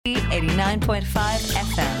89.5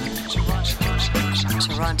 FM.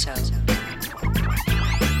 Toronto.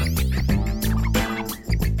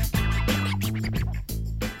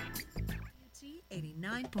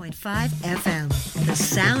 89.5 FM, the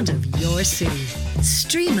sound of your city.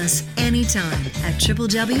 Stream us anytime at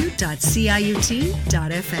www.ciut.fm.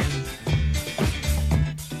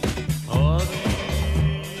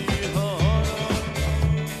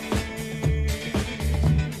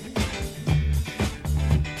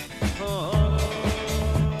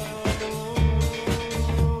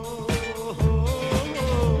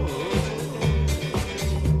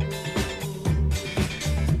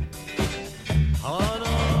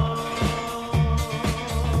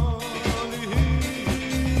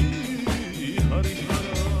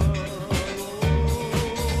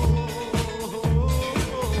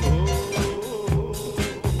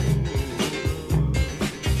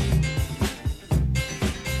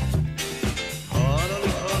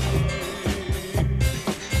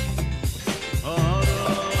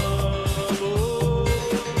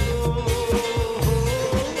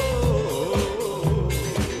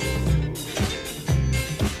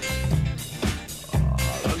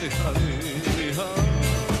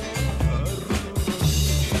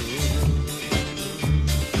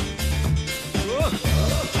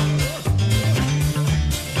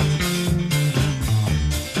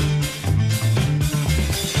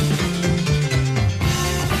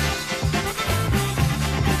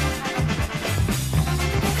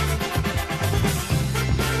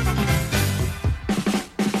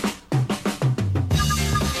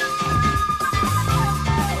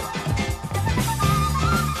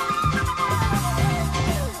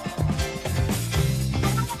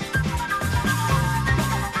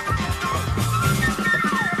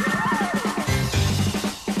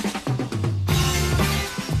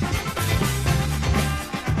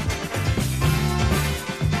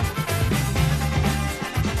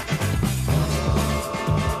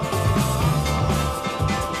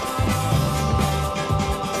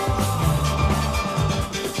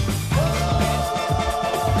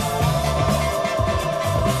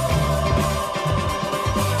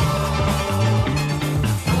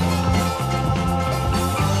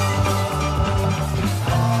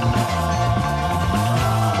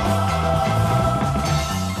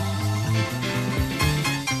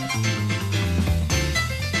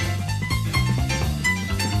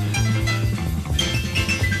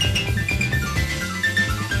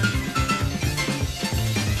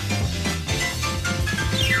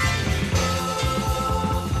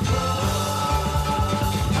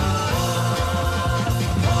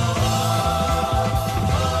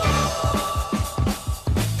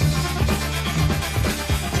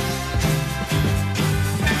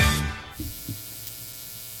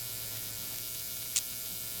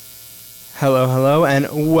 Hello, and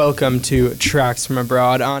welcome to Tracks from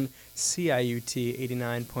Abroad on CIUT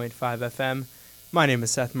 89.5 FM. My name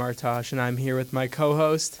is Seth Martosh, and I'm here with my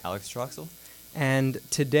co-host, Alex Troxel. And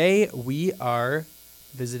today we are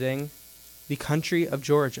visiting the country of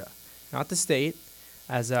Georgia, not the state,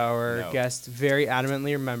 as our guest very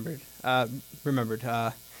adamantly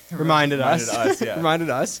reminded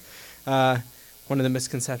us. One of the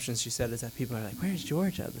misconceptions she said is that people are like, where's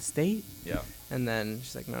Georgia, the state? Yeah. And then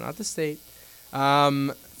she's like, no, not the state.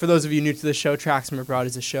 For those of you new to the show, Tracks from Abroad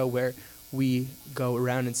is a show where we go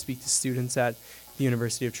around and speak to students at the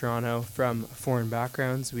University of Toronto from foreign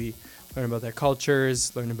backgrounds. We learn about their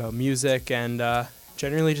cultures, learn about music, and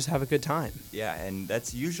generally just have a good time. Yeah, and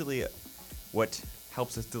that's usually what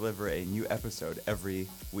helps us deliver a new episode every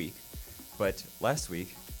week. But last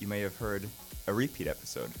week, you may have heard a repeat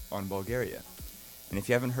episode on Bulgaria. And if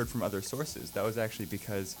you haven't heard from other sources, that was actually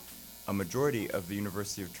because a majority of the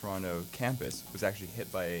University of Toronto campus was actually hit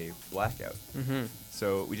by a blackout. Mm-hmm.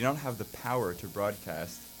 So we did not have the power to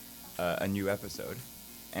broadcast a new episode.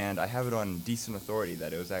 And I have it on decent authority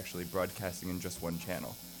that it was actually broadcasting in just one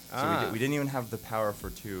channel. So we didn't even have the power for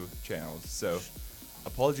two channels. So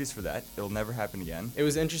apologies for that. It'll never happen again. It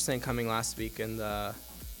was interesting coming last week and the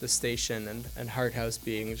station and Hart House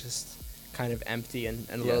being just kind of empty and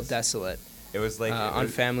a little desolate. It was like on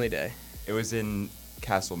Family Day. It was in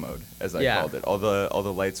castle mode, as I called it. All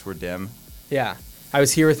the lights were dim. Yeah, I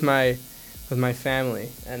was here with my family,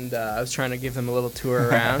 and I was trying to give them a little tour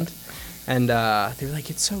around, and they were like,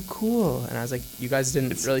 "It's so cool," and I was like, "You guys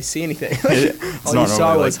didn't really see anything. All you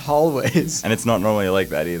saw was hallways." And it's not normally like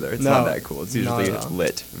that either. It's not that cool. It's usually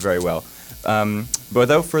lit very well. But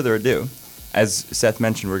without further ado, as Seth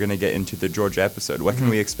mentioned, we're going to get into the Georgia episode. What can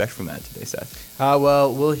we expect from that today, Seth?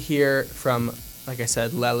 Well, we'll hear from, like I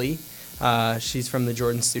said, Leli. She's from the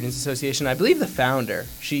Jordan Students Association. I believe the founder.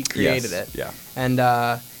 She created it. Yeah. And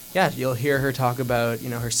yeah, you'll hear her talk about,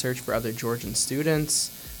 her search for other Georgian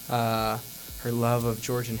students, her love of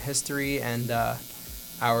Georgian history, and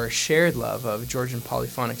our shared love of Georgian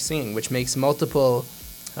polyphonic singing, which makes multiple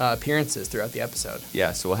appearances throughout the episode.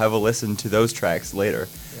 Yeah, so we'll have a listen to those tracks later.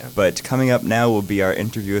 Yeah. But coming up now will be our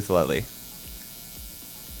interview with Leli.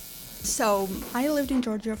 So I lived in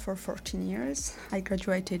Georgia for 14 years. I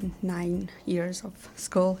graduated 9 years of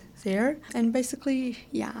school there. And basically,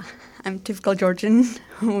 yeah, I'm typical Georgian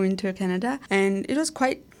who went to Canada. And it was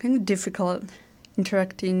quite kind of difficult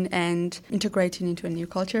interacting and integrating into a new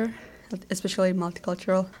culture, especially a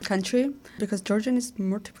multicultural country, because Georgian is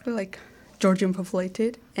more typically like Georgian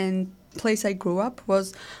populated. And the place I grew up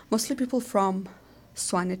was mostly people from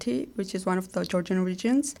Swaneti, which is one of the Georgian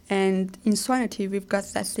regions. And in Swaneti, we've got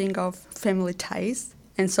that thing of family ties.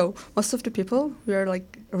 And so most of the people were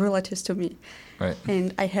like relatives to me. Right.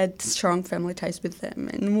 And I had strong family ties with them.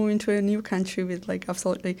 And moving to a new country with like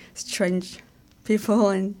absolutely strange people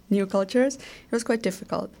and new cultures, it was quite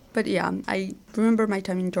difficult. But yeah, I remember my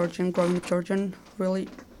time in Georgia and growing up Georgian really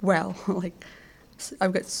well. Like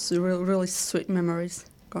I've got really sweet memories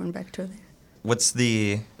going back to there. What's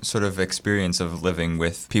the sort of experience of living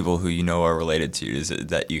with people who you know are related to you? Is it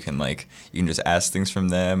that you can just ask things from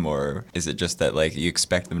them, or is it just that you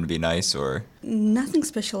expect them to be nice, or? Nothing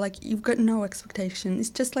special. Like you've got no expectation.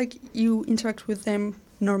 It's just like you interact with them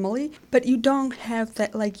normally, but you don't have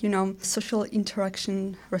that social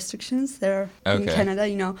interaction restrictions there in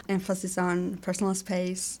Canada, emphasis on personal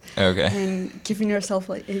space and giving yourself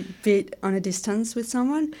like a bit on a distance with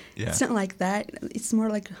someone. Yeah. It's not like that. It's more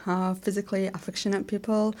like physically affectionate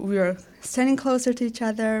people. We are standing closer to each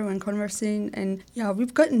other when conversing, and yeah,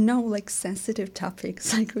 we've got no sensitive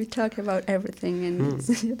topics. Like we talk about everything, and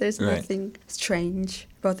there's nothing strange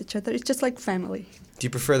about each other. It's just like family. Do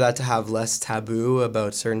you prefer that to have less taboo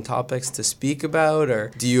about certain topics to speak about,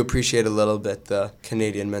 or do you appreciate a little bit the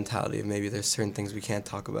Canadian mentality of maybe there's certain things we can't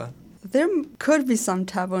talk about? There could be some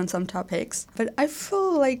taboo on some topics, but I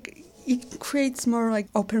feel like it creates more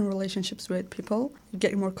open relationships with people. You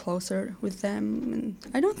get more closer with them. And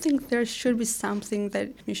I don't think there should be something that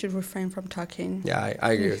you should refrain from talking. Yeah,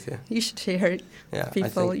 I agree with you. You should hear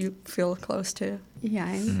people you feel close to. Yeah,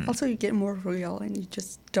 and also you get more real and you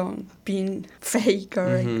just don't being fake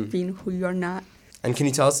or being who you're not. And can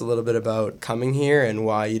you tell us a little bit about coming here and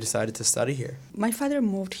why you decided to study here? My father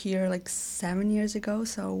moved here 7 years ago,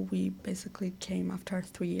 so we basically came after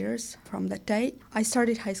 3 years from that date. I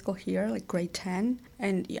started high school here, grade 10,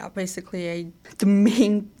 and yeah, basically the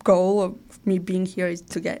main goal of me being here is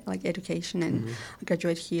to get education and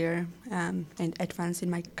graduate here and advance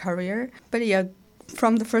in my career. But yeah,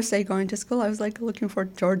 from the first day going to school, I was looking for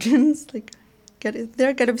Georgians,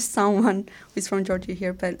 there gotta be someone who's from Georgia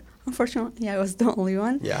here, but unfortunately, I was the only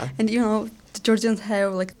one. Yeah. And the Georgians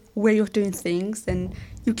have way of doing things, and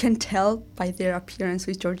you can tell by their appearance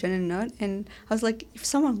who's Georgian and not. And I was if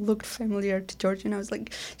someone looked familiar to Georgian, I was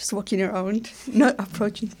just walking around, not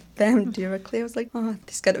approaching them directly. I was oh,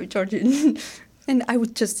 this gotta be Georgian. And I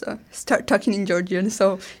would just start talking in Georgian.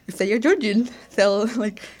 So if they are Georgian, they'll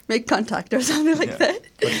make contact or something like that.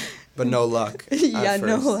 But no luck. Yeah,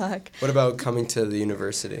 no luck. What about coming to the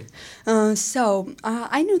university?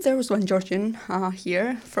 I knew there was one Georgian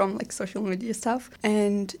here from social media stuff,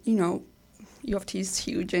 and U of T is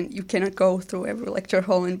huge, and you cannot go through every lecture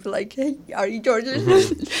hall and be hey, are you Georgian?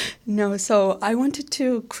 No, so I wanted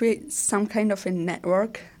to create some kind of a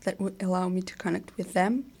network that would allow me to connect with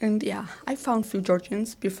them. And yeah, I found few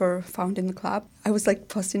Georgians before founding the club. I was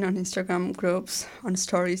posting on Instagram groups, on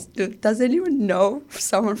stories, does anyone know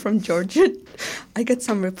someone from Georgia? I got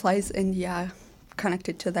some replies and yeah,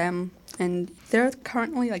 connected to them. And there are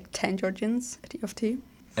currently 10 Georgians at U of T.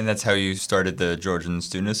 And that's how you started the Georgian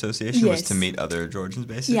Student Association, yes. Was to meet other Georgians,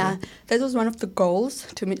 basically? Yeah, that was one of the goals,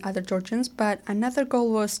 to meet other Georgians. But another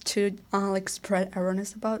goal was to spread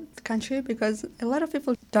awareness about the country, because a lot of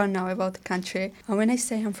people don't know about the country. When I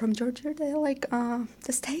say I'm from Georgia, they're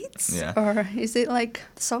the States? Yeah. Or is it the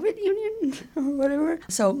Soviet Union or whatever?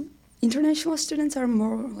 So international students are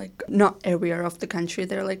more not aware of the country.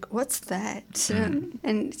 They're what's that?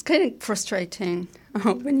 And it's kind of frustrating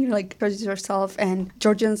when you introduce yourself, and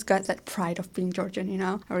Georgians got that pride of being Georgian,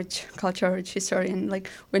 a rich culture, rich history, and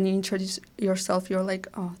when you introduce yourself, you're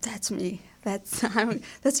oh, that's me. That's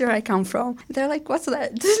where I come from. They're what's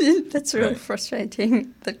that? That's really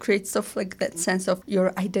frustrating. That creates that sense of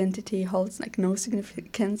your identity holds no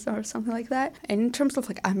significance or something like that. And in terms of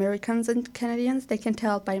Americans and Canadians, they can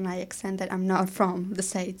tell by my accent that I'm not from the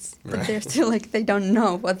States. Right. But they're still they don't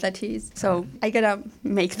know what that is. So I gotta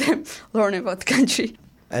make them learn about the country.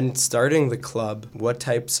 And starting the club, what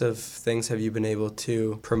types of things have you been able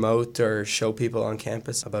to promote or show people on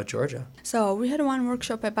campus about Georgia? So we had one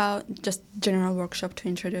workshop about just general workshop to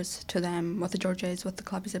introduce to them what the Georgia is, what the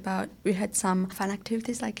club is about. We had some fun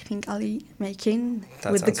activities like khinkali making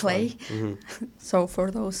That with the sounds clay. fun. So for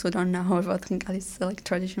those who don't know about khinkali, it's like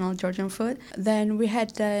traditional Georgian food. Then we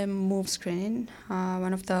had the move screening,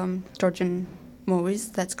 one of the Georgian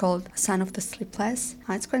movies that's called Son of the Sleepless.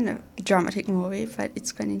 It's quite a dramatic movie, but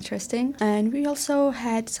it's quite interesting. And we also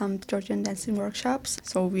had some Georgian dancing workshops.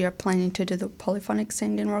 So we are planning to do the polyphonic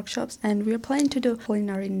singing workshops, and we are planning to do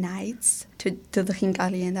culinary nights to do the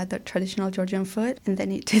khinkali and other traditional Georgian food, and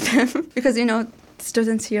then eat them. Because,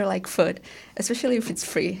 students here like food, especially if it's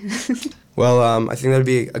free. Well, I think that would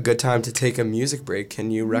be a good time to take a music break.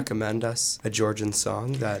 Can you recommend us a Georgian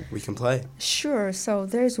song that we can play? Sure. So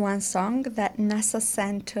there's one song that NASA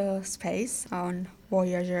sent to space on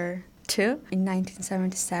Voyager 2 in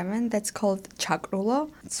 1977 that's called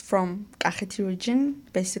Chakrulo. It's from Kakheti region.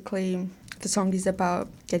 Basically, the song is about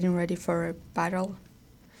getting ready for a battle.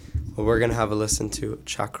 Well, we're going to have a listen to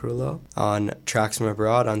Chakrulo on Tracks from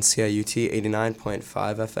Abroad on CIUT 89.5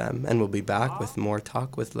 FM, and we'll be back with more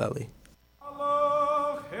talk with Leli.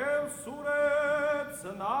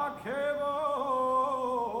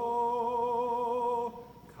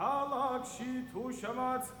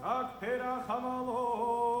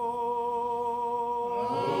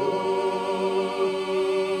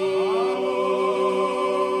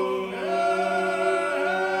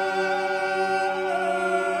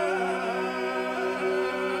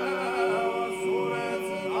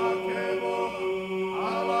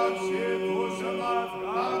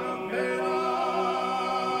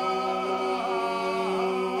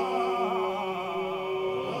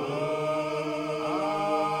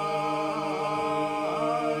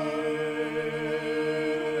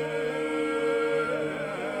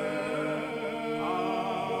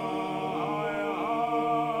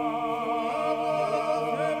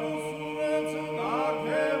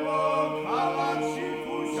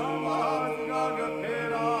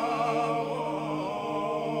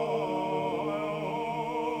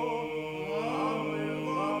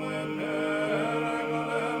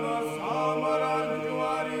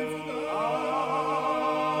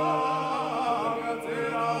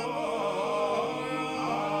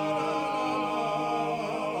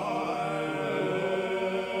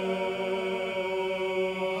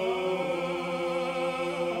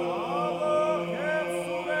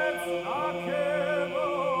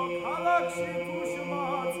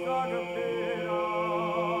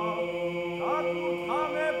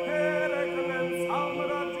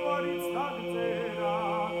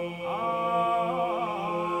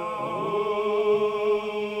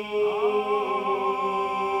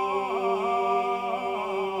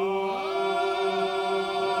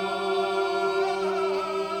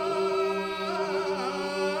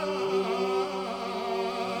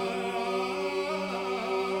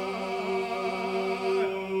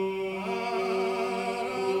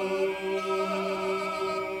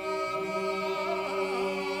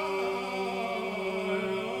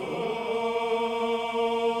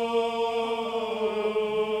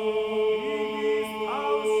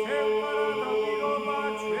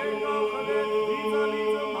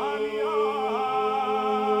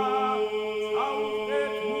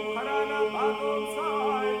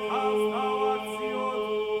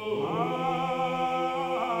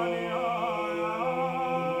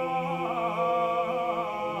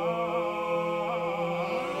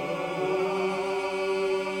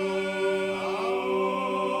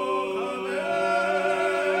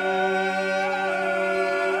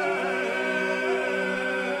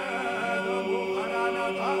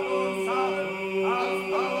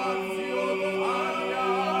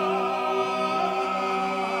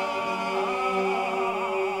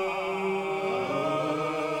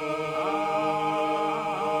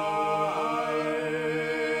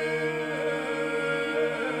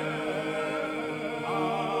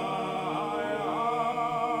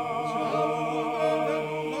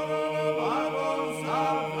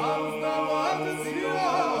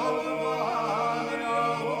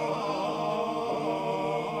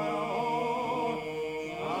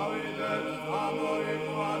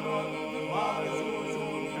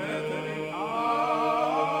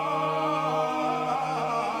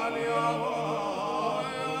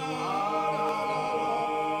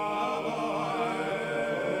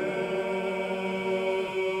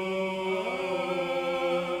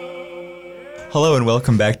 Hello and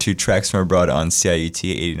welcome back to Tracks from Abroad on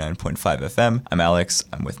CIUT 89.5 FM. I'm Alex.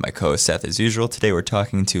 I'm with my co-host Seth as usual. Today we're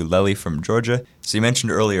talking to Leli from Georgia. So you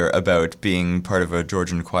mentioned earlier about being part of a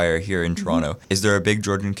Georgian choir here in Toronto. Is there a big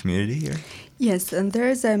Georgian community here? Yes, and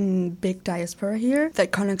there's a big diaspora here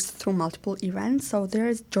that connects through multiple events. So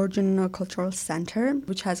there's Georgian Cultural Center,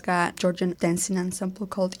 which has got Georgian dancing ensemble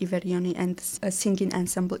called Iverioni and a singing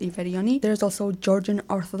ensemble Iverioni. There's also Georgian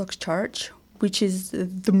Orthodox Church, which is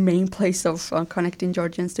the main place of connecting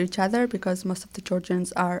Georgians to each other because most of the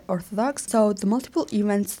Georgians are Orthodox. So the multiple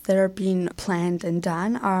events that are being planned and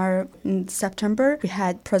done are in September. We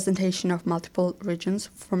had presentation of multiple regions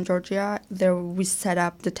from Georgia. There we set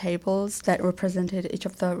up the tables that represented each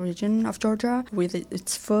of the region of Georgia with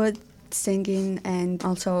its food, singing, and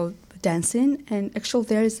also dancing. And actually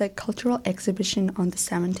there is a cultural exhibition on the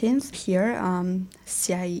 17th here.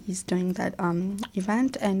 CI is doing that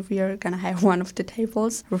event, and we are gonna have one of the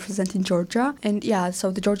tables representing Georgia. And yeah, so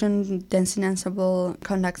the Georgian Dancing Ensemble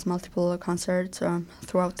conducts multiple concerts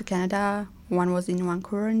throughout the Canada. One was in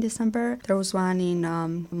Vancouver in December. There was one in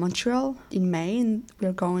Montreal in May, and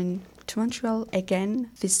we're going to Montreal again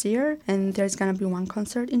this year, and there's gonna be one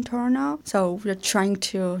concert in Toronto. So we're trying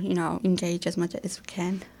to, engage as much as we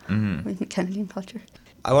can with Canadian culture.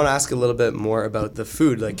 I want to ask a little bit more about the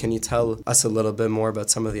food. Like, can you tell us a little bit more about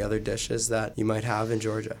some of the other dishes that you might have in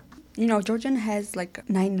Georgia? Georgia has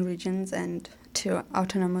 9 regions and 2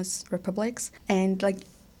 autonomous republics, and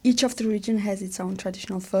each of the region has its own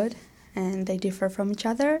traditional food, and they differ from each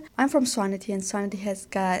other. I'm from Swaneti, and Swaneti has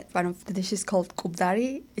got one of the dishes called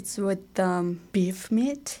kubdari. It's with beef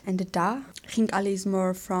meat and the da. Khinkali is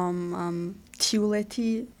more from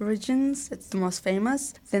Tiuleti regions. It's the most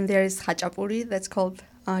famous. Then there is khachapuri, that's called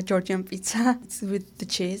Georgian pizza. It's with the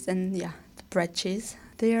cheese and the bread cheese.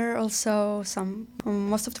 There are also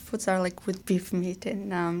most of the foods are with beef meat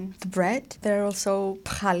and the bread. There are also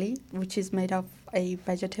phali, which is made of a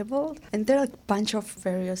vegetable. And there are a bunch of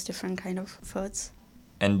various different kind of foods.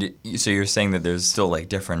 And so you're saying that there's still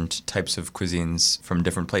different types of cuisines from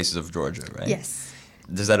different places of Georgia, right? Yes.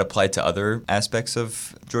 Does that apply to other aspects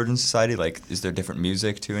of Georgian society? Is there different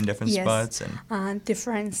music too in different spots? And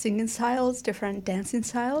different singing styles, different dancing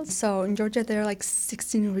styles. So in Georgia, there are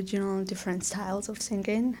 16 regional different styles of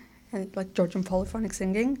singing, and Georgian polyphonic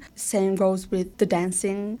singing. Same goes with the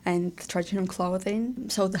dancing and the traditional clothing.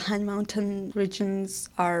 So the high mountain regions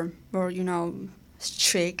are more,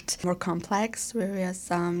 strict, more complex,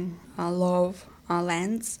 whereas low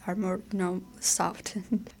lands are more, soft.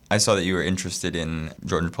 I saw that you were interested in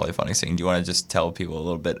Georgian polyphonic singing. Do you want to just tell people a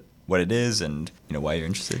little bit what it is and why you're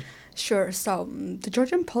interested? Sure. So the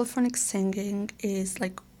Georgian polyphonic singing is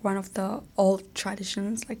one of the old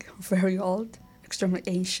traditions, very old, extremely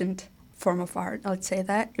ancient form of art, I would say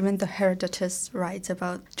that. Even the Herodotus writes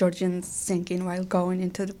about Georgians singing while going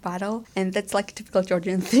into the battle, and that's a typical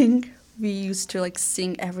Georgian thing. We used to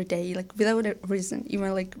sing every day, without a reason.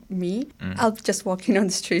 Even me, I'll just walking on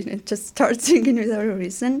the street and just start singing without a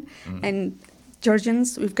reason. And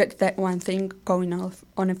Georgians, we've got that one thing going off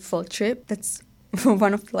on a full trip. That's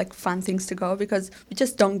one of the fun things to go, because we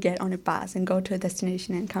just don't get on a bus and go to a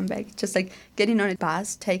destination and come back. Just getting on a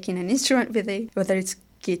bus, taking an instrument with it, whether it's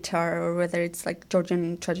guitar or whether it's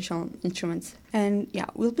Georgian traditional instruments. And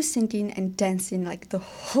we'll be singing and dancing the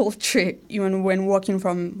whole trip. Even when walking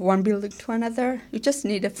from one building to another, you just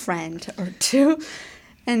need a friend or two.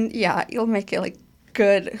 And you'll make a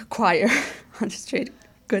good choir on the street,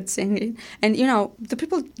 good singing. And the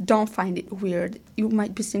people don't find it weird. You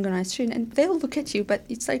might be singing on the street and they'll look at you, but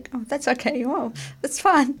it's oh, that's okay, wow, that's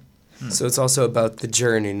fun. So it's also about the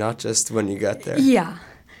journey, not just when you get there. Yeah.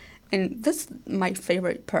 And that's my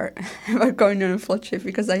favorite part about going on a full trip,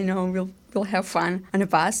 because I know we'll have fun on a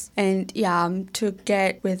bus. And to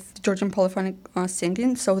get with Georgian polyphonic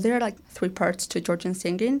singing, so there are 3 parts to Georgian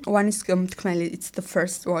singing. One is tkmeli, it's the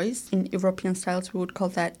first voice. In European styles, we would call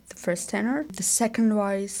that the first tenor. The second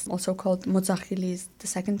voice, also called mozakhili, is the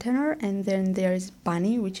second tenor. And then there is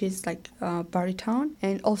bani, which is baritone.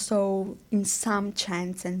 And also in some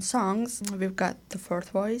chants and songs, we've got the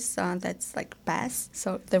fourth voice, that's bass.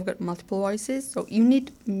 So they've got multiple voices. So you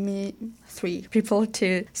need 3 people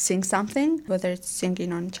to sing something, whether it's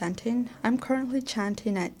singing or chanting. I'm currently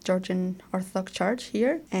chanting at Georgian Orthodox Church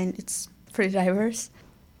here, and it's pretty diverse.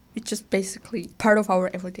 It's just basically part of our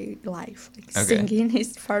everyday life. Singing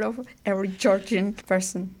is part of every Georgian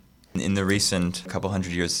person. In the recent couple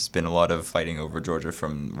hundred years, there's been a lot of fighting over Georgia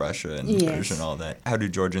from Russia and Persia and all that. How do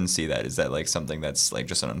Georgians see that? Is that something that's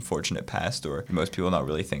just an unfortunate past, or do most people not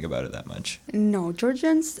really think about it that much? No,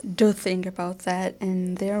 Georgians do think about that,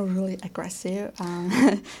 and they're really aggressive.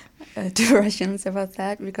 to Russians about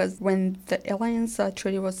that, because when the alliance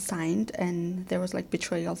treaty was signed and there was like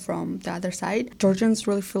betrayal from the other side, Georgians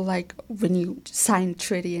really feel like when you sign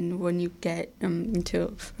treaty and when you get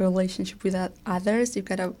into a relationship with others, you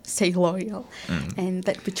gotta stay loyal. And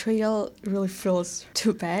that betrayal really feels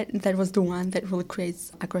too bad. That was the one that really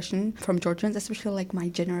creates aggression from Georgians, especially like my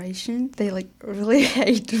generation. They like really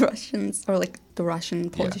hate Russians, or like the Russian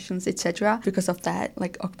politicians, etc., because of that,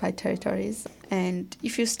 like occupied territories. And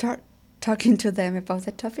if you start talking to them about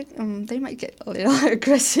that topic, they might get a little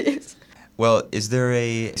aggressive. Well, is there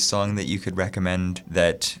a song that you could recommend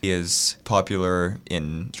that is popular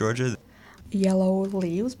in Georgia? Yellow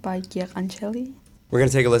Leaves by Georgian-Canadian. We're going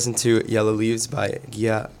to take a listen to Yellow Leaves by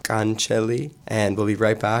Georgian-Canadian, and we'll be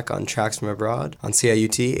right back on Tracks from Abroad on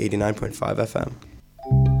CIUT 89.5 FM.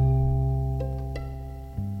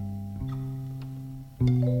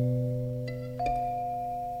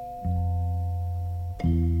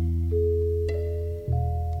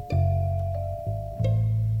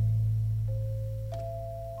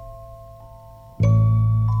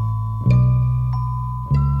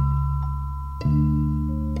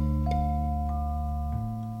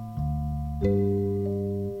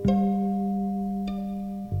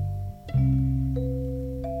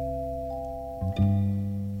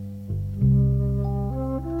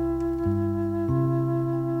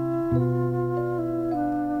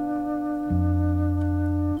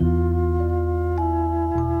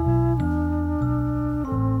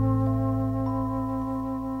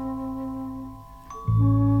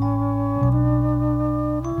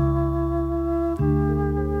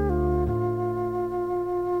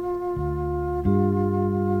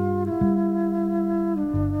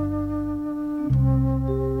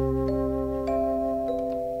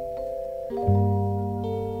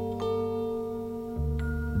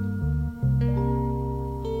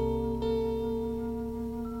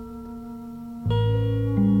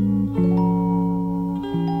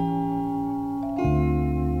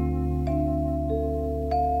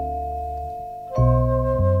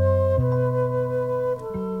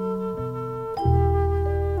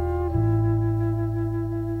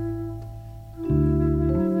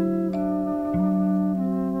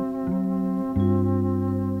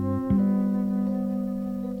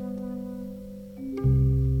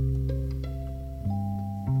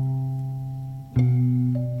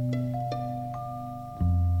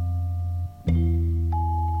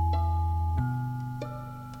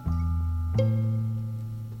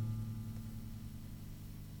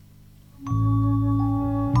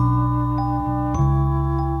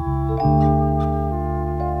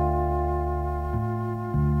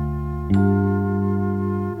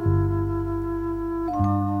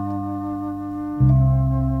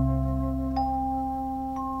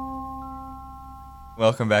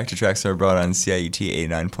 Welcome back to Tracks from Abroad on CIUT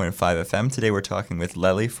 89.5 FM. Today we're talking with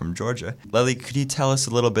Leli from Georgia. Leli, could you tell us a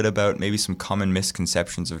little bit about maybe some common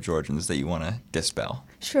misconceptions of Georgians that you want to dispel?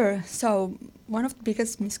 Sure. So one of the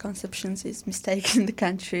biggest misconceptions is mistaking the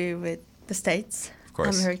country with the States, Of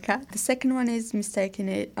course. America. The second one is mistaking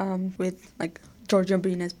it with like Georgia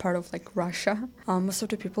being as part of like Russia. Most of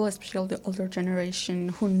the people, especially the older generation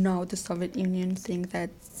who know the Soviet Union, think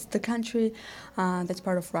that's the country that's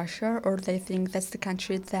part of Russia, or they think that's the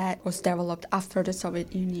country that was developed after the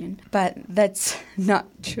Soviet Union. But that's not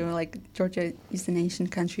true. Like Georgia is an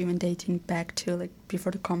ancient country even dating back to like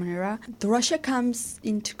before the Common Era. The Russia comes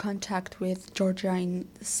into contact with Georgia in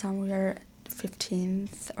somewhere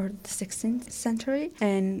 15th or the 16th century,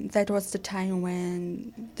 and that was the time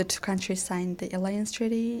when the two countries signed the alliance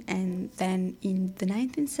treaty. And then in the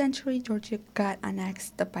 19th century, Georgia got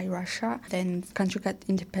annexed by Russia. Then the country got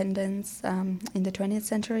independence in the 20th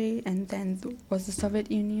century, and then was the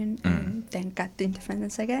Soviet Union, and then got the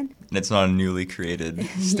independence again. It's not a newly created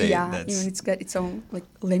state. Yeah, even it's got its own like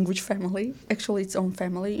language family. Actually, its own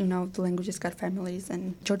family. You know, the languages got families,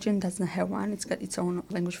 and Georgian doesn't have one. It's got its own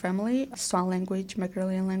language family. Swan language,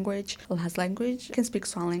 Megrelian language, Lhasa language. I can speak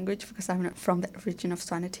Swan language because I'm not from the region of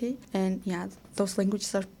Swanety. And yeah, those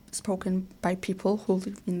languages are spoken by people who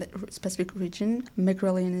live in the specific region.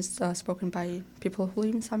 Megrelian is spoken by people who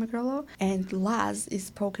live in San Miguelo. And Laz is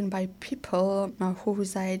spoken by people who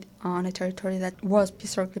reside on a territory that was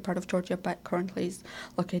historically part of Georgia but currently is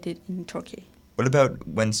located in Turkey. What about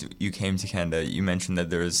when you came to Canada? You mentioned that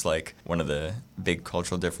there was like one of the big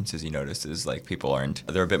cultural differences you noticed is like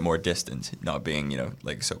they're a bit more distant, not being,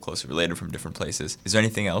 like so closely related from different places. Is there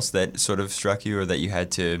anything else that sort of struck you or that you had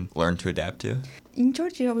to learn to adapt to? In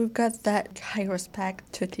Georgia, we've got that high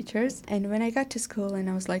respect to teachers. And when I got to school and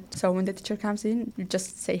I was like, so when the teacher comes in, you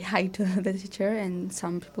just say hi to the teacher, and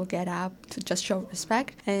some people get up to just show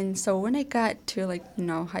respect. And so when I got to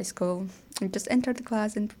high school, I just entered the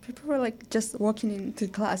class and people were like just walking into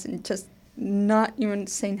class and just not even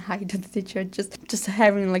saying hi to the teacher, just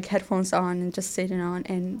having like headphones on and just sitting on.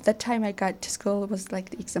 And that time I got to school was like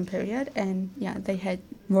the exam period, and yeah, they had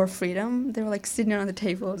more freedom. They were like sitting on the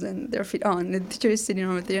tables and their feet on. The teacher is sitting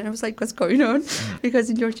over there, and I was like, what's going on? Because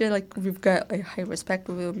in Georgia, like we've got like high respect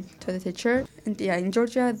to the teacher, and yeah, in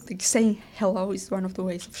Georgia, like saying hello is one of the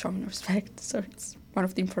ways of showing respect. So it's one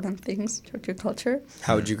of the important things to your culture.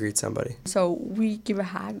 How would you greet somebody? So we give a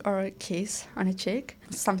hug or a kiss on a cheek,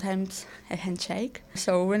 sometimes a handshake.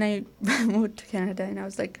 So when I moved to Canada and I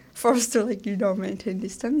was like forced to maintain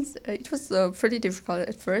distance, it was pretty difficult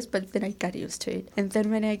at first, but then I got used to it. And then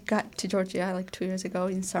when I got to Georgia like 2 years ago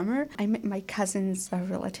in summer, I met my cousins'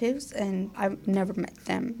 relatives, and I've never met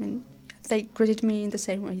them. And they greeted me in the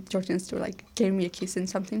same way Georgians do, like gave me a kiss and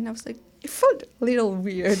something. And I was like, it felt a little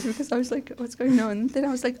weird because I was like, what's going on? And then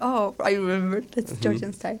I was like, oh, I remember, that's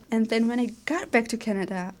Georgian style. And then when I got back to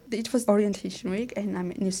Canada, it was orientation week and I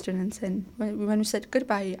met new students. And when we said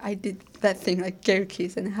goodbye, I did that thing, like gave a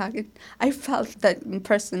kiss and a hug. And I felt that in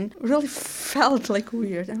person really felt like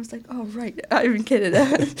weird. And I was like, oh, right, I'm in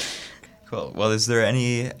Canada. Cool. Well, is there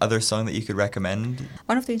any other song that you could recommend?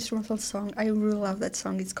 One of the instrumental songs, I really love that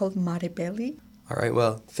song. It's called Leli. All right,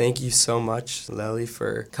 well, thank you so much, Leli,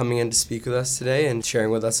 for coming in to speak with us today and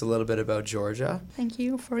sharing with us a little bit about Georgia. Thank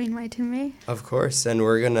you for inviting me. Of course, and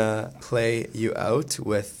we're going to play you out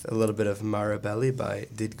with a little bit of Marabelli by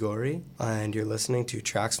Didgori, and you're listening to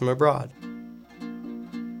Tracks from Abroad.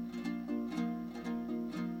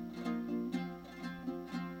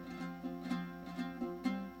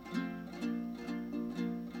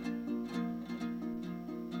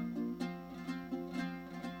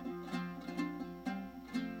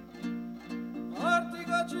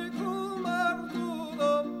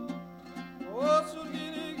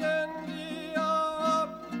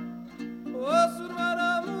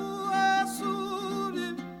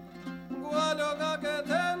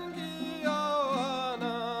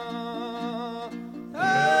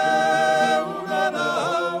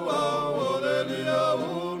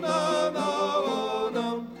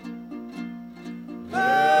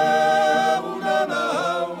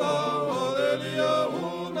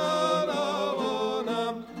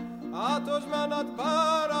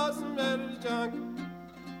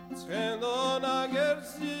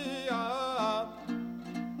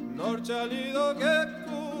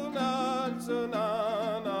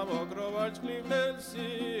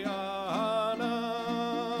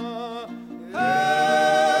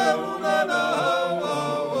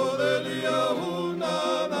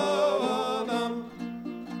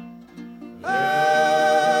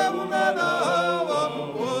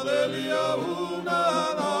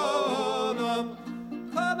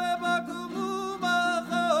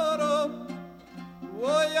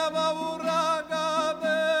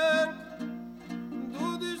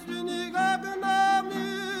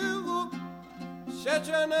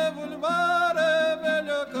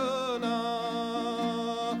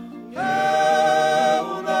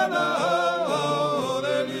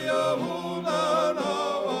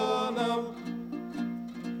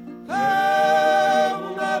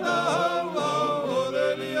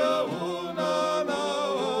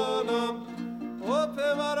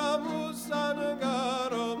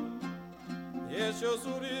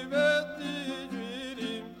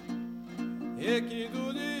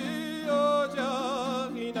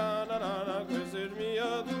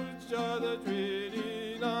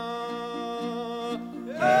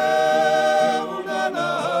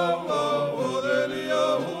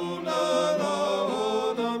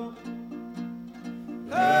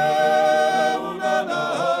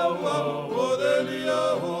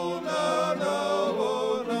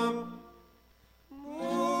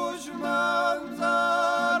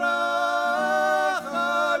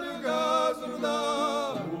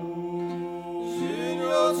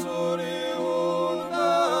 Suri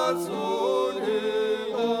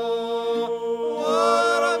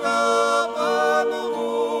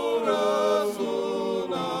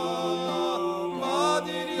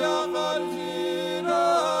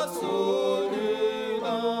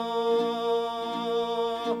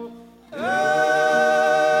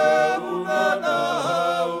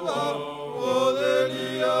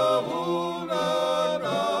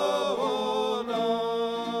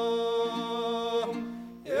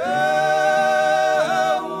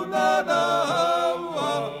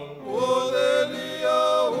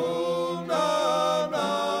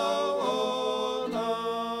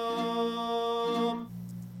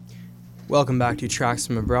Welcome back to Tracks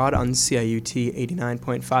from Abroad on CIUT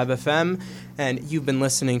 89.5 FM, and you've been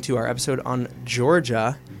listening to our episode on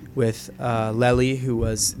Georgia with Leli, who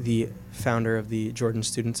was the founder of the Georgian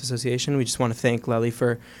Students Association. We just want to thank Leli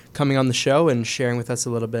for coming on the show and sharing with us a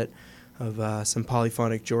little bit of some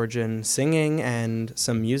polyphonic Georgian singing and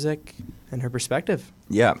some music and her perspective.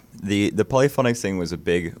 Yeah, the polyphonic thing was a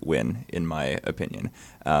big win, in my opinion.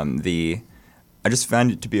 I just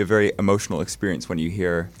found it to be a very emotional experience when you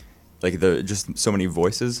hear like just so many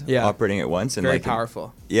voices operating at once. And very like,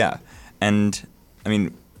 powerful. Yeah, and I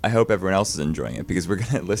mean, I hope everyone else is enjoying it because we're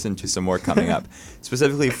going to listen to some more coming up,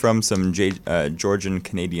 specifically from some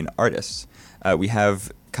Georgian-Canadian artists. We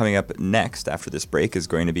have coming up next after this break is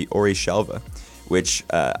going to be Ori Shelva, which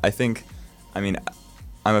I think, I mean,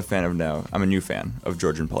 I'm a new fan of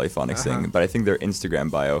Georgian polyphonic singing, but I think their Instagram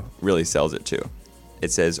bio really sells it too.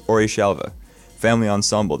 It says, Ori Shelva, family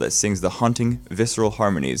ensemble that sings the haunting, visceral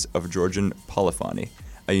harmonies of Georgian polyphony,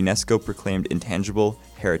 a UNESCO-proclaimed intangible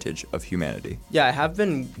heritage of humanity. Yeah, I have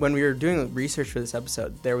been, when we were doing research for this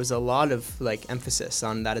episode, there was a lot of like emphasis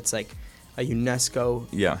on that it's like a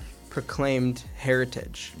UNESCO proclaimed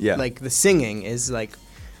heritage. Yeah. Like the singing is like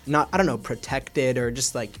not, I don't know, protected or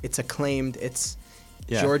just like it's acclaimed. It's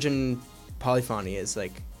Georgian polyphony is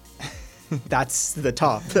like that's the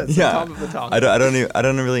top. That's the top of the top. I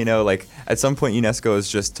don't really know. Like at some point, UNESCO is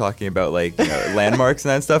just talking about like landmarks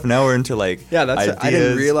and that stuff. Now we're into like ideas, I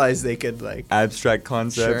didn't realize they could like abstract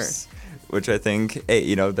concepts, which I think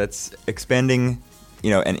that's expanding,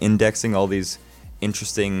 and indexing all these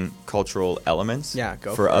interesting cultural elements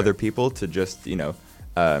for other people to just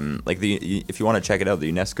like if you want to check it out, the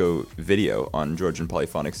UNESCO video on Georgian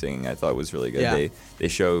polyphonic singing I thought was really good. Yeah. They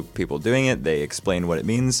show people doing it. They explain what it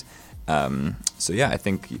means. So I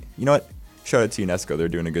think, shout out to UNESCO. They're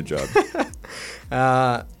doing a good job. Shout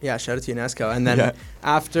out to UNESCO. And then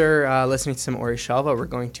after listening to some Ori Shelva, we're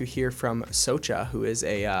going to hear from Socha, who is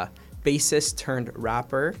a bassist turned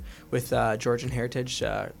rapper with Georgian heritage,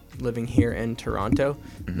 living here in Toronto.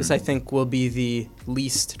 Mm-hmm. This, I think, will be the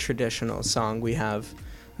least traditional song we have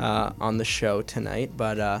on the show tonight.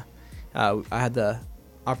 But I had the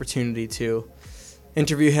opportunity to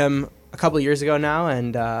interview him a couple of years ago now,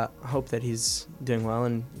 and hope that he's doing well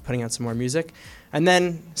and putting out some more music. And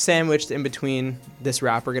then sandwiched in between this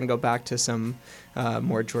rap, we're going to go back to some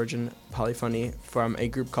more Georgian polyphony from a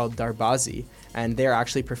group called Darbazi, and they're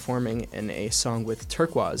actually performing in a song with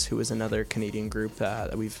Turquoise, who is another Canadian group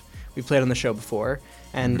that we've played on the show before.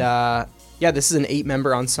 And this is an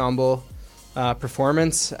 8-member ensemble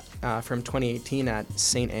performance from 2018 at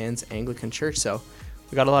St. Anne's Anglican Church. So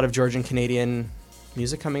we got a lot of Georgian-Canadian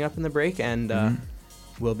music coming up in the break, and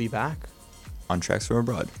we'll be back on Tracks from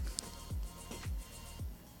Abroad.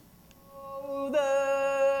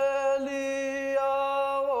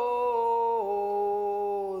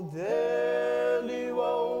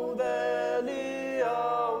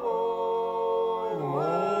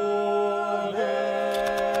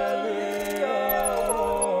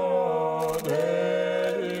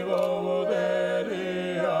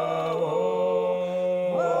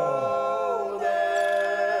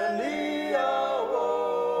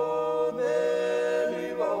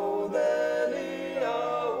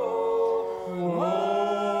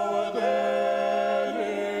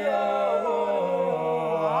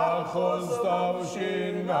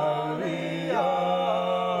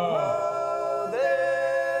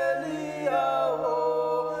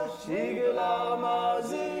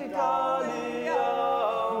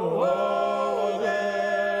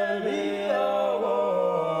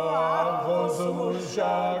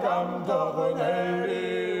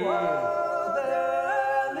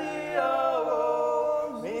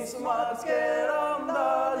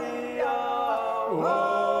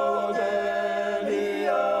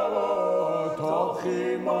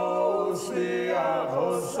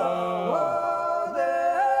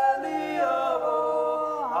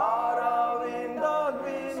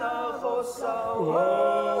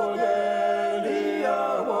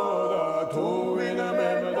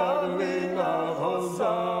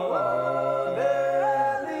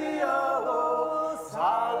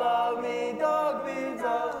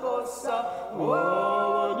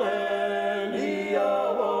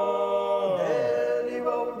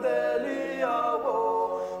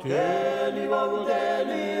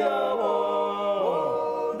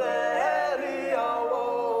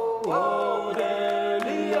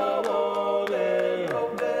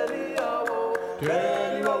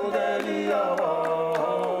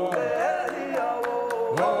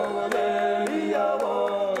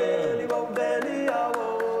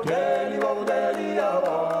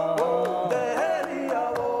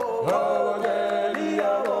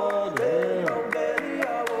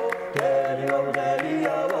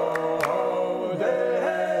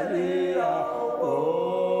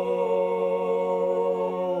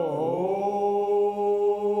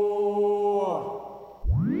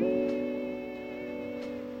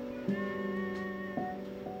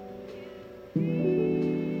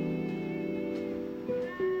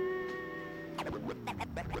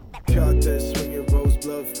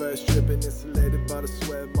 fresh, dripping, insulated by the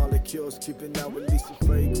sweat molecules, keeping out releasing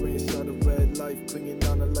fragrance on the red life, clinging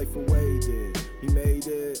on a life awaited. He made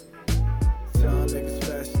it. Time niggas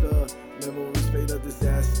faster, memories fade of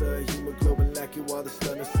disaster. Hemoglobin lacking while the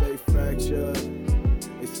stunner stay fractured.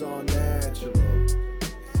 It's all natural.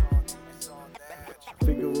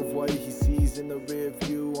 Figure of white he sees in the rear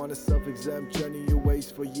view on a self-exempt journey you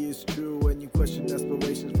waste for years true, and you question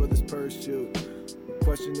aspirations for this pursuit.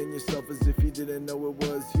 Questioning yourself as if you didn't know it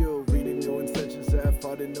was you. Reading new intentions that have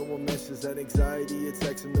thought and no one mentions that anxiety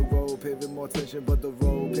attacks in the road. Paving more tension, but the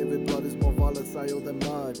road paving blood is more volatile than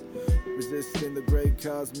mud. Resisting the great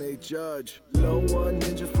cosmic judge. Low one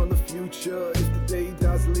ninja from the future. If the day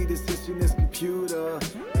dies, lead his history in his computer.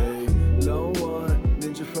 Hey, low one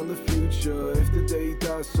ninja from the future. If the day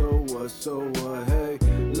dies, so what? So what? Hey,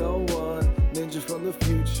 low one ninja from the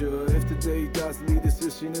future. If the day dies, lead his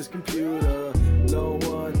history in his computer. Low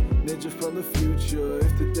one ninja from the future.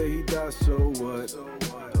 If the day he dies, so what?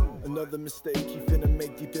 Another mistake he finna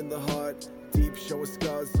make deep in the heart. Deep showing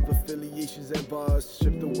scars of affiliations and bars.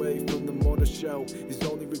 Stripped away from the mortar shell. His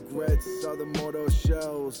only regrets are the mortar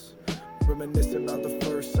shells. Reminiscing about the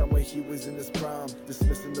first time when he was in his prime.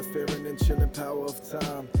 Dismissing the fearing and chilling power of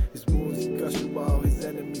time. His wounds gushing while his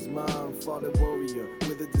enemy's mind. Fallen warrior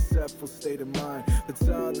with a deceptive state of mind. The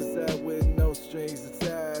time is that with no strings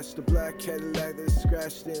attached. The black Cadillac that's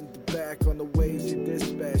scratched in the back on the waves he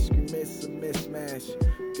dispatched. Commits a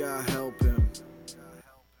mismatch. God help him.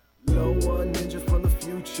 Low one ninja from the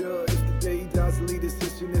future. If the day dies, lead his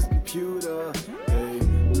history in his computer. Hey,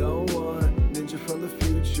 low one ninja from the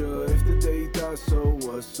future. If the day dies, so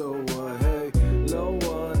what? So what? Hey, low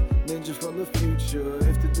one ninja from the future.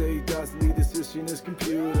 If the day dies, lead his history in his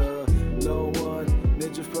computer. Low one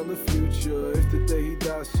ninja from the future. If the day he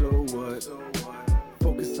dies, so what?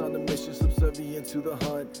 Focus on the mission, subservient to the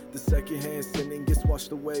hunt. The second-hand sinning gets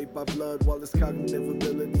washed away by blood, while his cognitive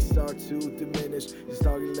abilities start to diminish. His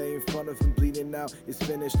target lay in front of him, bleeding out, it's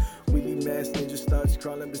finished. Wheelie mask ninja starts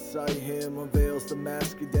crawling beside him, unveils the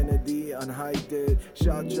mask identity, unhide it.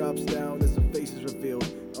 Shot drops down as the face is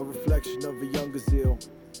revealed, a reflection of a younger zeal.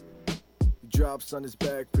 He drops on his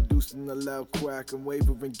back, producing a loud quack,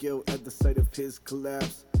 unwavering guilt at the sight of his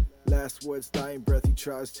collapse. Last words, dying breath, he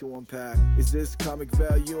tries to unpack. Is this comic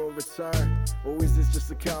value or return? Or is this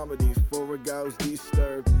just a comedy for a guy who's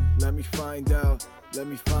disturbed? Let me find out, let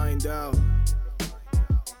me find out.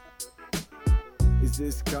 Is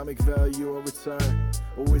this comic value or return?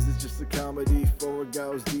 Or is this just a comedy for a guy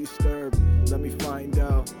who's disturbed? Let me find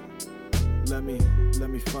out, let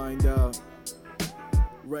me find out.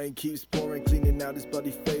 Rain keeps pouring, cleaning out his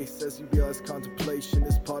bloody face as he realizes contemplation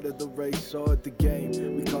is part of the race or the game.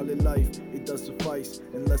 We call it life, it does suffice,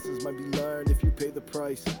 and lessons might be learned if you pay the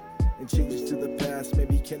price. And changes to the past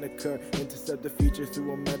maybe can occur, intercept the future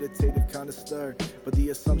through a meditative kind of stir. But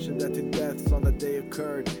the assumption that the deaths on the day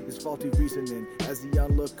occurred is faulty reasoning as the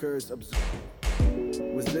onlookers observe.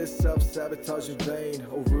 Was this self-sabotage in vain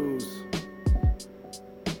or ruse?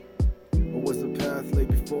 Or was the path laid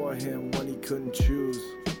before him one he couldn't choose?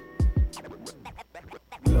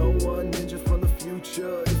 Low one ninja from the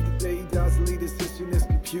future. If the day dies, lead his history in his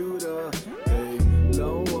computer. Hey,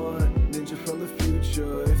 low one ninja from the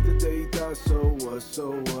future. If the day dies, so what?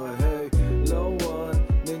 So what? Hey, low one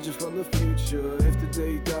ninja from the future. If the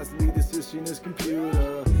day dies, lead his history in his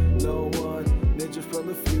computer. Low one ninja from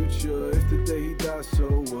the future. If the day he dies, so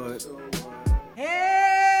what? Hey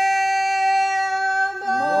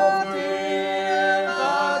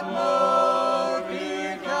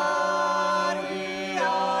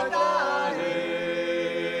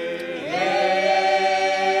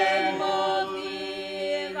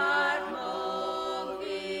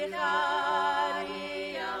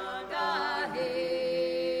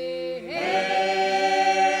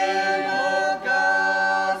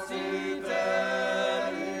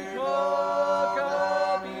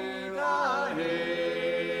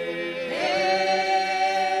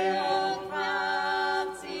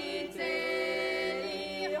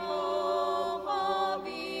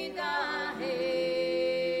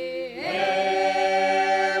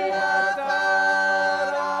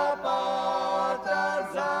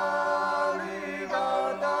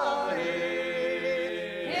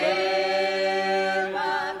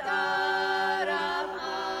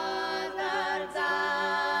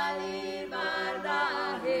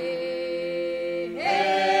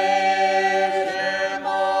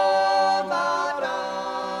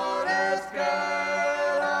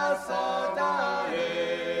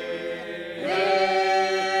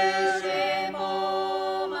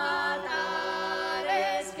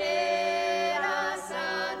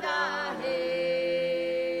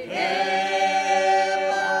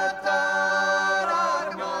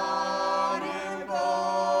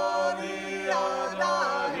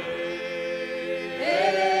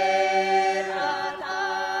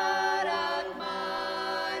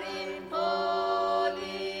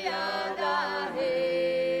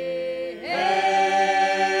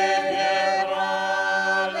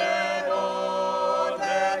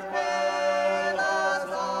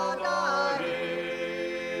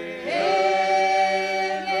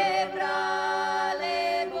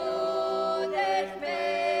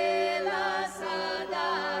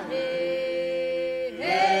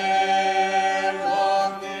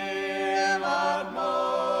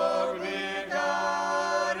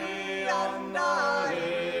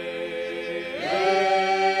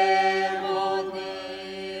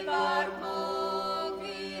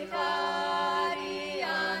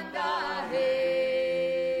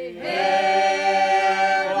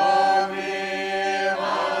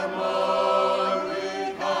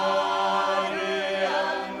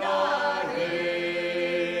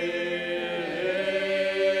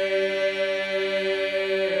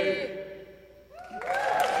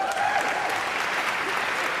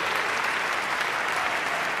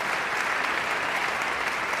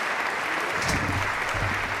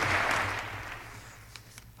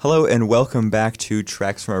Hello and welcome back to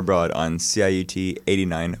Tracks from Abroad on CIUT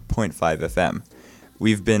 89.5 FM.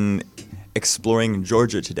 We've been exploring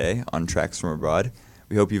Georgia today on Tracks from Abroad.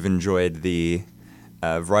 We hope you've enjoyed the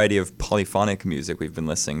variety of polyphonic music we've been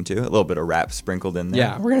listening to. A little bit of rap sprinkled in there.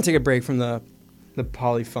 Yeah, we're gonna take a break from the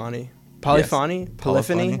polyphony. Polyphony? Yes.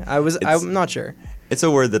 Polyphony? I'm not sure. It's a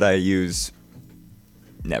word that I use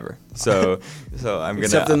never. So I'm gonna.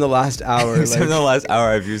 Except in the last hour. Except in the last hour,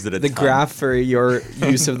 I've used it a the ton. graph for your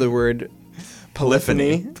use of the word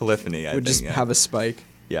polyphony Polyphony. I would think, just yeah. have a spike.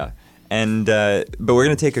 Yeah. And but we're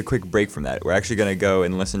gonna take a quick break from that. We're actually gonna go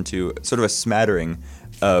and listen to sort of a smattering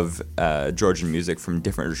of Georgian music from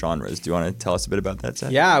different genres. Do you want to tell us a bit about that,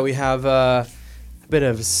 Seth? Yeah, we have a bit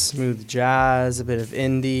of smooth jazz, a bit of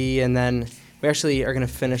indie, and then we actually are going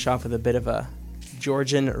to finish off with a bit of a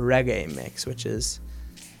Georgian reggae mix, which is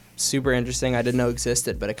super interesting. I didn't know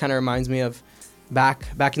existed, but it kind of reminds me of back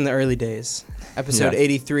in the early days, episode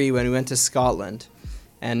 83, when we went to Scotland,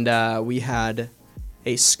 and we had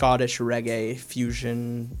a Scottish reggae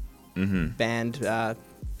fusion band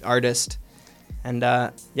artist. And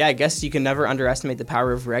I guess you can never underestimate the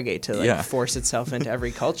power of reggae to force itself into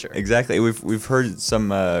every culture. Exactly. We've heard some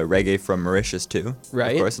reggae from Mauritius too,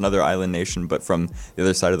 right? Of course, another island nation, but from the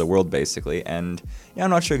other side of the world, basically. And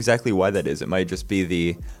I'm not sure exactly why that is. It might just be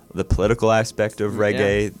the political aspect of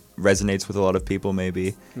reggae resonates with a lot of people,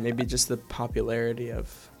 maybe. Maybe just the popularity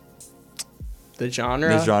of the genre.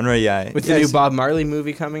 The genre, yeah. With the new Bob Marley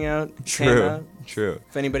movie coming out. True.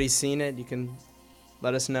 If anybody's seen it, you can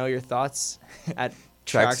let us know your thoughts at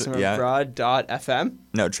Tracks tracksfromabroad.fm.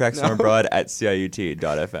 No, tracksfromabroad at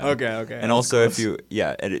CIUT.fm. Okay. And also, if you,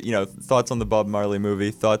 thoughts on the Bob Marley movie,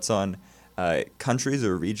 thoughts on countries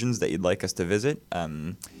or regions that you'd like us to visit.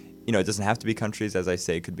 It doesn't have to be countries, as I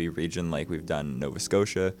say, it could be region, like we've done Nova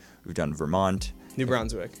Scotia, we've done Vermont. New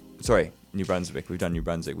Brunswick. New Brunswick. We've done New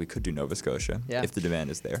Brunswick. We could do Nova Scotia if the demand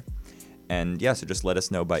is there. And so just let us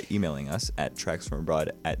know by emailing us at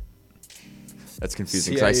tracksfromabroad at. That's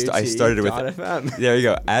confusing because I started with FM. There you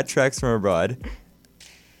go, at Tracks from Abroad.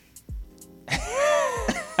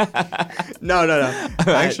 No.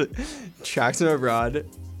 Actually, Tracks from Abroad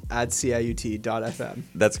at CIUT.fm.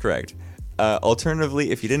 That's correct. Alternatively,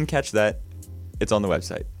 if you didn't catch that, it's on the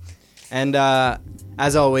website. And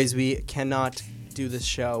as always, we cannot do this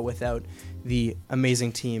show without the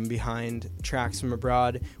amazing team behind Tracks from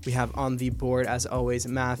Abroad. We have on the board, as always,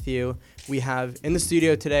 Matthew. We have in the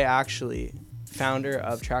studio today, actually, founder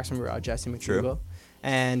of Tracks from Abroad, Jesse McDougall. True.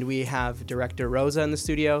 And we have director Rosa in the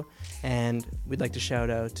studio. And we'd like to shout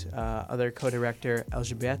out other co-director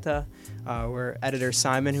Elżbieta, our editor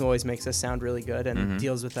Simon, who always makes us sound really good and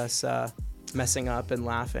deals with us messing up and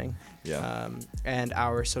laughing. Yeah. And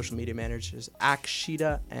our social media managers,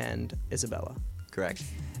 Akshita and Isabella. Correct.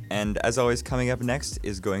 And as always, coming up next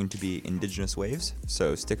is going to be Indigenous Waves.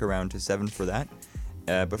 So stick around to 7 for that.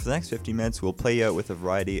 But for the next 15 minutes, we'll play you out with a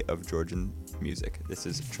variety of Georgian music. This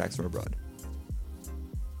is Tracks from Abroad.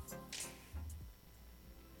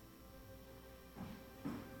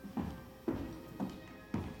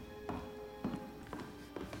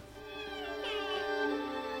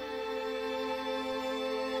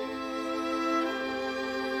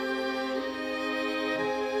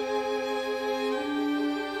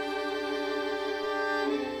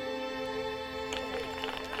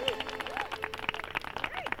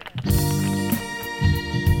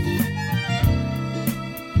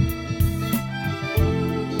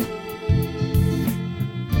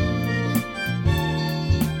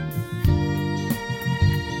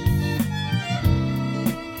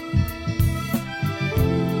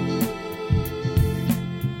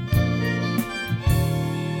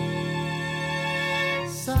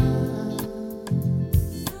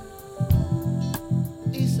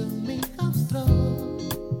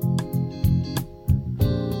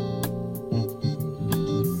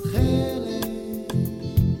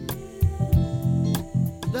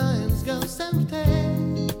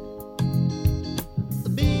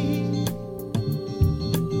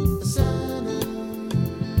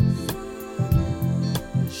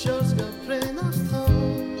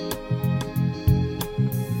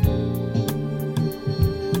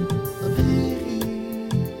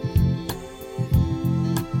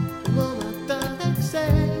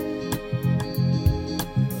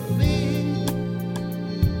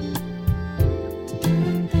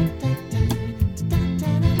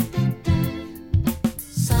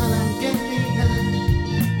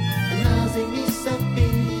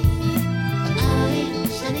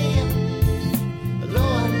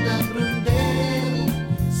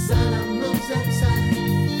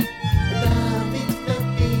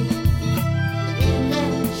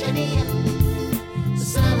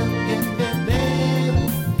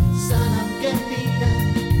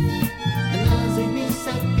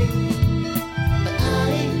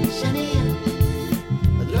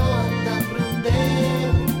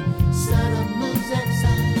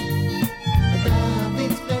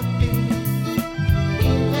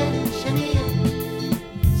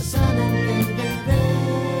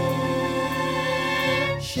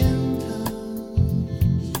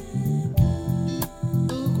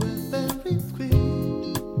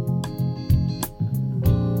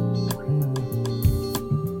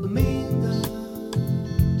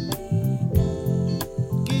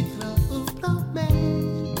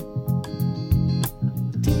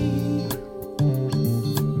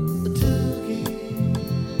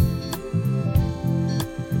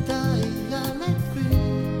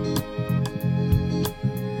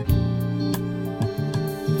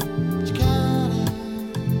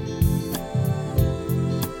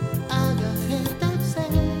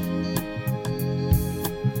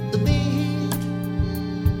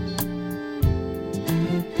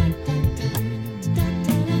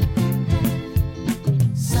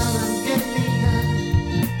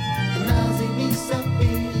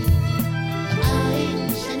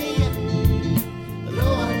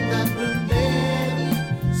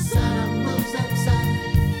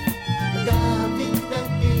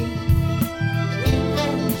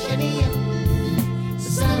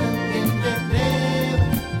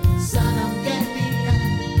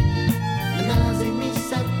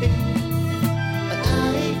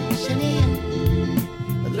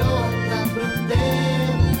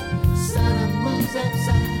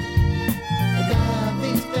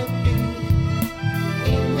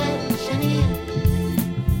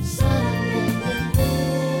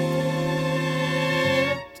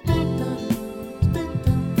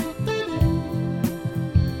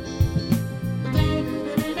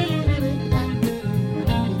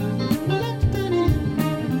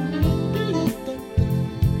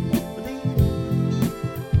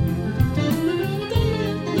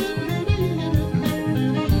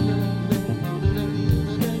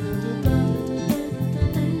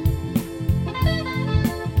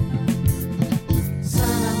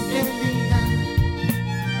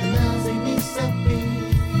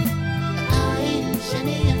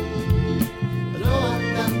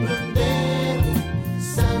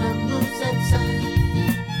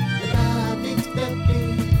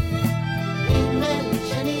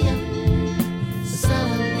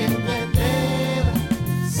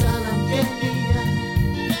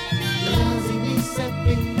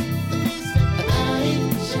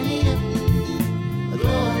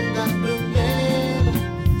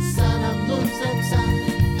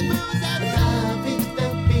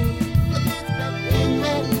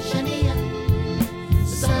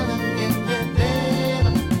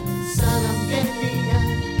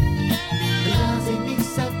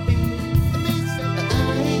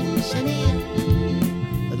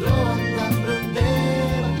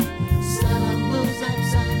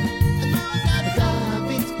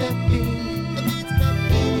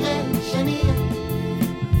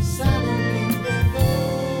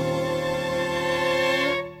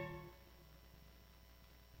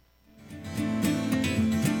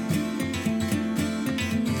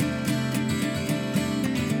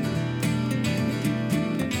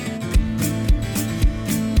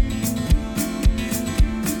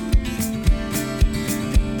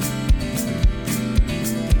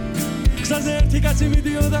 კაცი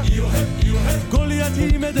მიდიოდა გოლიათი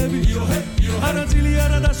იმედები არაწილი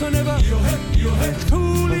არა დასვენება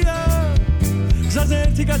რთულია გზაზე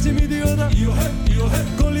ერთი კაცი მიდიოდა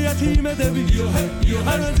გოლიათი იმედები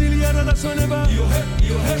არაწილი არა დასვენება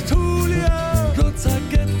რთულია როცა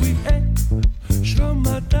გეტყვი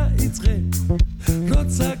შრომა დაიწყე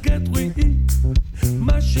როცა გეტყვი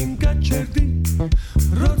მაშინ გაჩერდი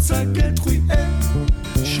როცა გეტყვი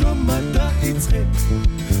შრომა დაიწყე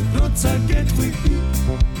როცა გეტყვი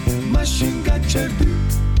მაშინ გაჩერდი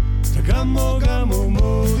და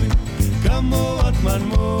გამოდი გამოატმან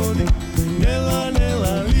მოდი ნელა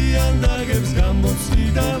ნელა ლიანდაგებს გამოცდი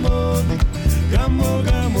და მოდი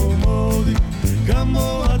გამოდი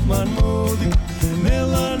გამოატმან მოდი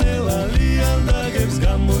ნელა ნელა ლიანდაგებს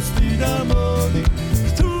გამოცდი და მოდი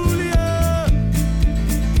რთულია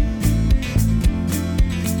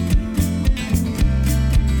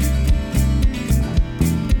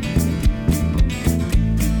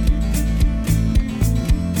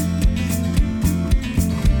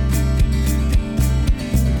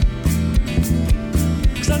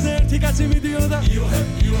კაცი მიდიოდა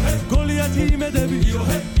გოლიათი იმედები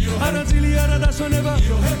არაწილი არა დასვენება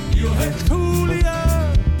რთულია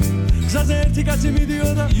გზაზე ერთი კაცი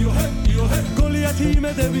მიდიოდა გოლიათი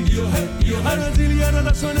იმედები არაწილი არა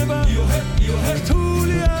დასვენება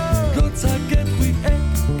რთულია როცა გეტყვი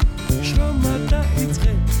შრომა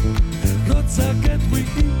დაიწყე როცა გეტყვი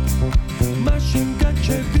მაშინ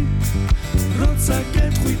გაჩერდი როცა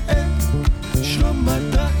გეტყვი შრომა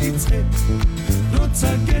დაიწყე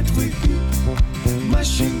როცა გეტყვი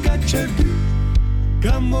მაშინ გაჩერდი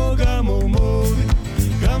გამოდი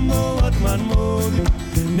გამოატმან მოდი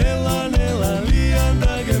ნელა ნელა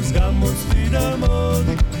ლიანდაგებს გამოცდი და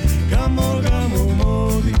მოდი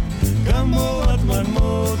გამოდი გამოატმან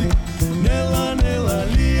მოდი ნელა ნელა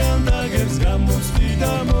ლიანდაგებს გამოცდი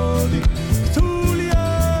და მოდი რთულია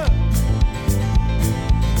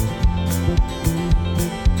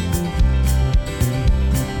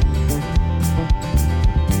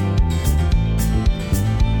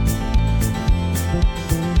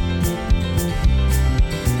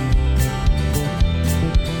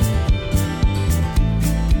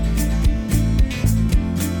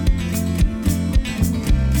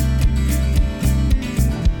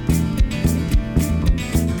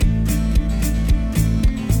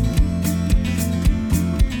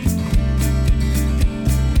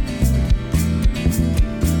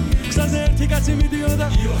კაცი მიდიოდა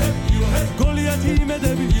გოლიათი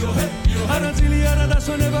იმედები არაწილი არა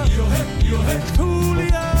დასვენება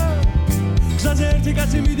რთულია გზაზე ერთი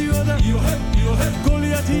კაცი მიდიოდა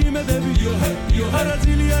გოლიათი იმედები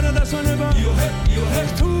არაწილი არა დასვენება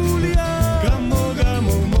რთულია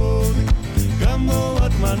გამოდი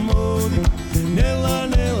გამოატმან მოდი ნელა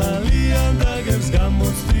ნელა ლიანდაგებს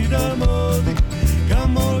გამოცდი და მოდი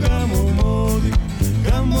გამოდი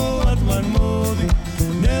გამოატმან მოდი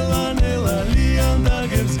ნელა ნელა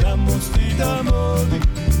ლიანდაგებს გამოცდი და მოდი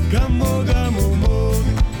გამოდი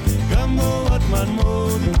გამოატმან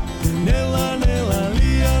მოდი ნელა ნელა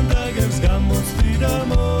ლიანდაგებს გამოცდი და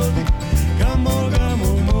მოდი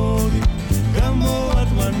გამოდი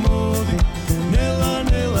გამოატმან მოდი ნელა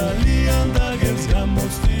ნელა ლიანდაგებს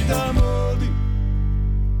გამოცდი და მოდი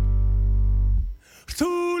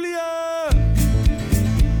რთულია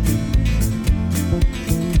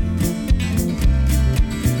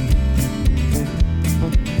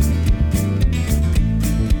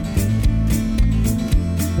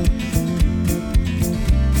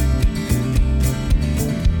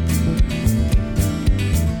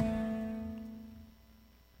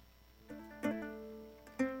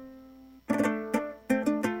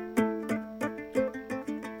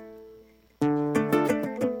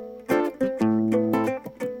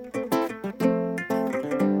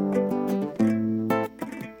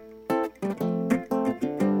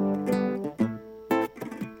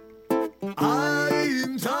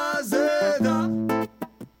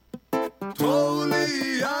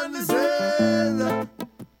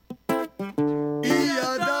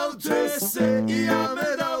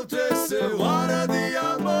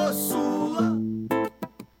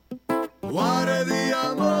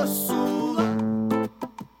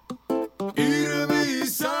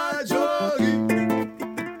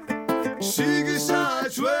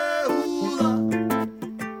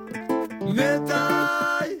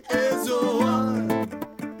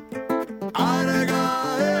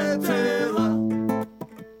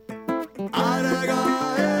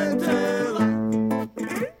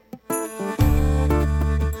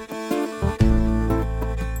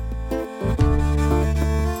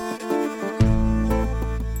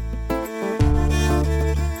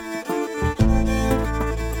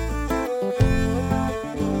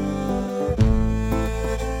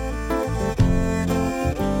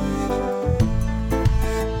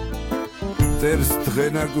მტერს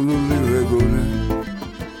დღენაკლული ვეგონე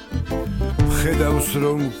ხედავს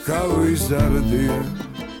რომ გავიზარდია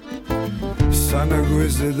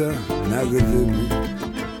სანაგვეზე და ნაგდები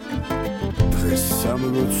დღეს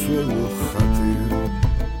სამლოცველო ხატია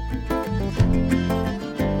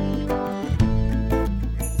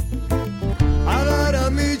აღარა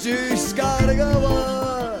მიჯის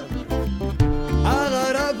კარგავარ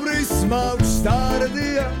აღარა ბრის მაქვს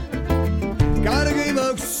დარდია კარგი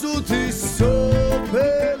მაქვს სუთი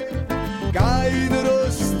სოფელი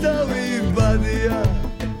გაიდროს დავიბადია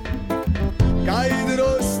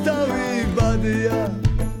გაიდროს დავიბადია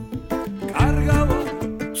კარგავა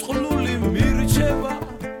წყლული მირჩება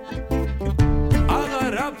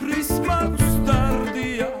აღარაფრის მაქვს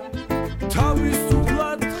დარდია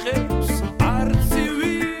თავისუფლად ხებს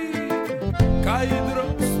არცივი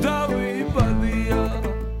გაიდროს დავიბადია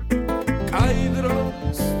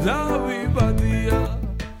გაიდროს დავიბადია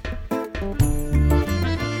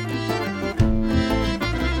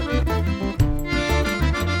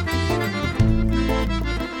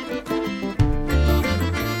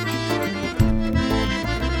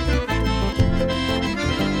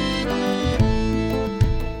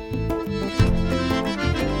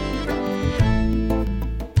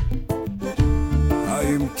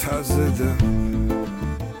მთაზე და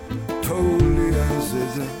თოვლიანზე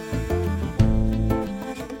და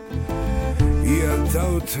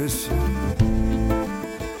იადავთ ესე